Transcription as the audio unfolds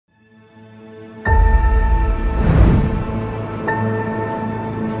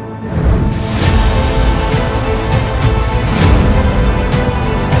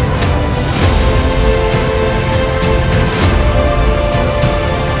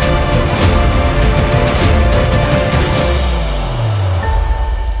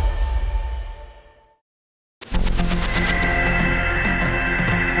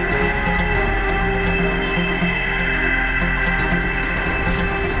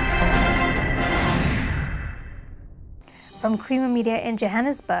From Creamer Media in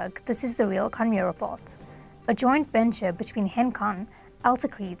Johannesburg, this is the Real Economy Report. A joint venture between Hencon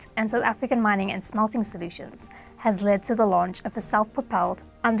Altecrete and South African Mining and Smelting Solutions has led to the launch of a self-propelled,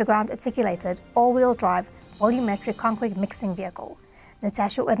 underground articulated, all-wheel drive, volumetric concrete mixing vehicle.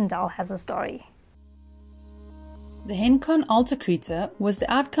 Natasha Odendaal has a story. The Hencon Altecreter was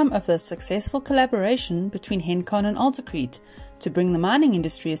the outcome of the successful collaboration between Hencon and Altecrete to bring the mining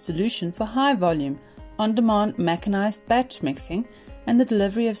industry a solution for high-volume, on-demand mechanized batch mixing and the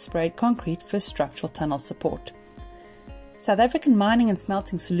delivery of sprayed concrete for structural tunnel support. South African Mining and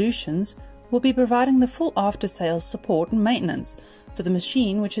Smelting Solutions will be providing the full after-sales support and maintenance for the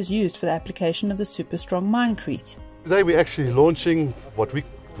machine, which is used for the application of the super strong Minecrete. Today we're actually launching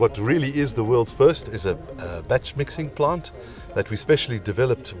what really is the world's first is a batch mixing plant that we specially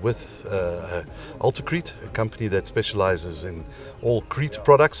developed with Altecrete, a company that specializes in all Crete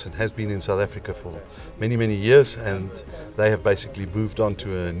products and has been in South Africa for many years, and they have basically moved on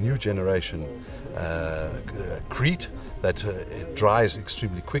to a new generation Crete that it dries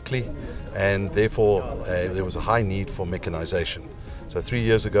extremely quickly, and therefore there was a high need for mechanization. So 3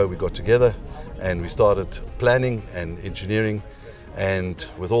 years ago we got together and we started planning and engineering, and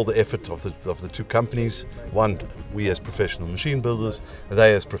with all the effort of the two companies, one, we as professional machine builders,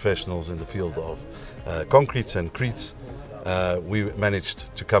 they as professionals in the field of concretes and cretes, we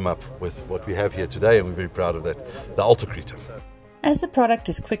managed to come up with what we have here today, and we're very proud of that, the Altecreter. As the product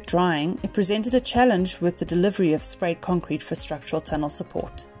is quick drying, it presented a challenge with the delivery of sprayed concrete for structural tunnel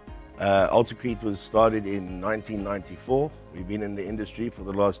support. Altecrete was started in 1994. We've been in the industry for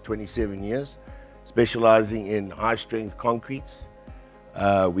the last 27 years, specializing in high-strength concretes.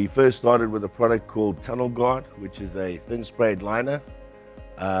 We first started with a product called Tunnel Guard, which is a thin sprayed liner.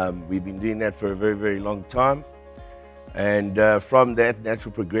 We've been doing that for a very long time. And from that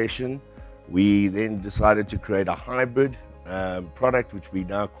natural progression, we then decided to create a hybrid product, which we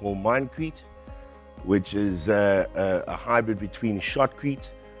now call Minecrete, which is a hybrid between shotcrete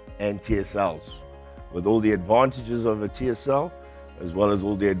and TSLs, with all the advantages of a TSL, as well as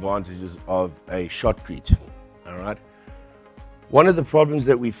all the advantages of a shotcrete. All right. One of the problems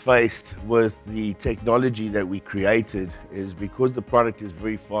that we faced with the technology that we created is because the product is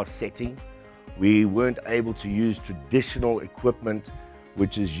very fast setting, we weren't able to use traditional equipment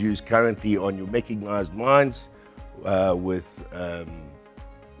which is used currently on your mechanized mines with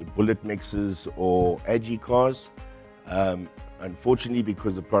bullet mixers or agi cars. Unfortunately,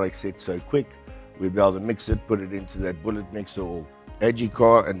 because the product sets so quick, we'd be able to mix it, put it into that bullet mixer or agi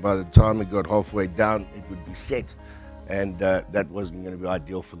car, and by the time it got halfway down, it would be set. And that wasn't going to be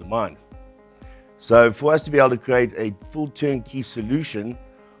ideal for the mine. So for us to be able to create a full turnkey solution,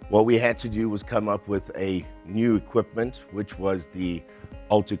 what we had to do was come up with a new equipment, which was the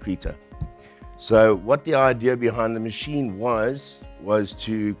Altecreter. So what the idea behind the machine was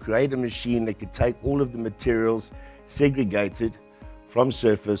to create a machine that could take all of the materials segregated from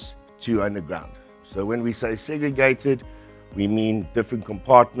surface to underground. So when we say segregated, we mean different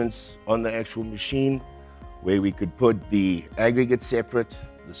compartments on the actual machine, where we could put the aggregate separate,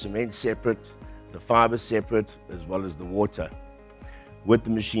 the cement separate, the fiber separate, as well as the water, with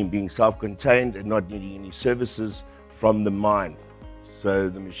the machine being self-contained and not needing any services from the mine. So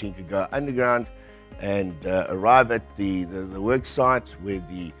the machine could go underground and arrive at the work site where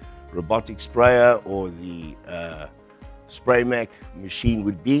the robotic sprayer or the spray mac machine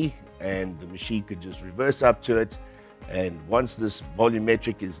would be, and the machine could just reverse up to it. And once this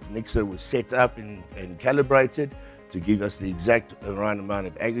volumetric mixer was set up and calibrated to give us the exact right amount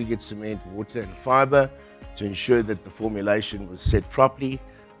of aggregate cement, water and fiber to ensure that the formulation was set properly,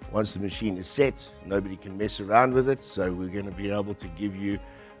 once the machine is set, nobody can mess around with it. So we're going to be able to give you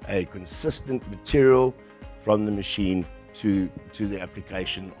a consistent material from the machine to the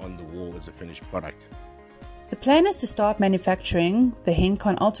application on the wall as a finished product. The plan is to start manufacturing the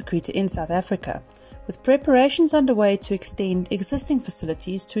Hencon Altecreter in South Africa, with preparations underway to extend existing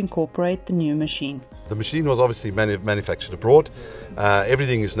facilities to incorporate the new machine. The machine was obviously manufactured abroad.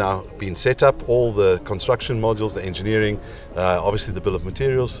 Everything is now being set up, all the construction modules, the engineering, obviously the bill of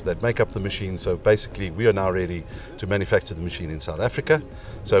materials that make up the machine. So basically we are now ready to manufacture the machine in South Africa.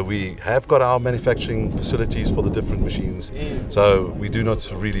 So we have got our manufacturing facilities for the different machines. So we do not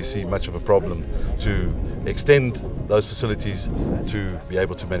really see much of a problem to extend those facilities to be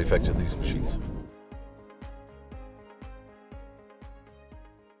able to manufacture these machines.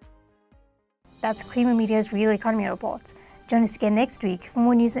 That's Creamer Media's Real Economy Report. Join us again next week for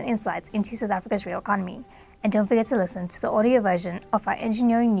more news and insights into South Africa's real economy. And don't forget to listen to the audio version of our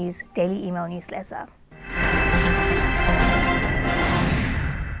Engineering News daily email newsletter.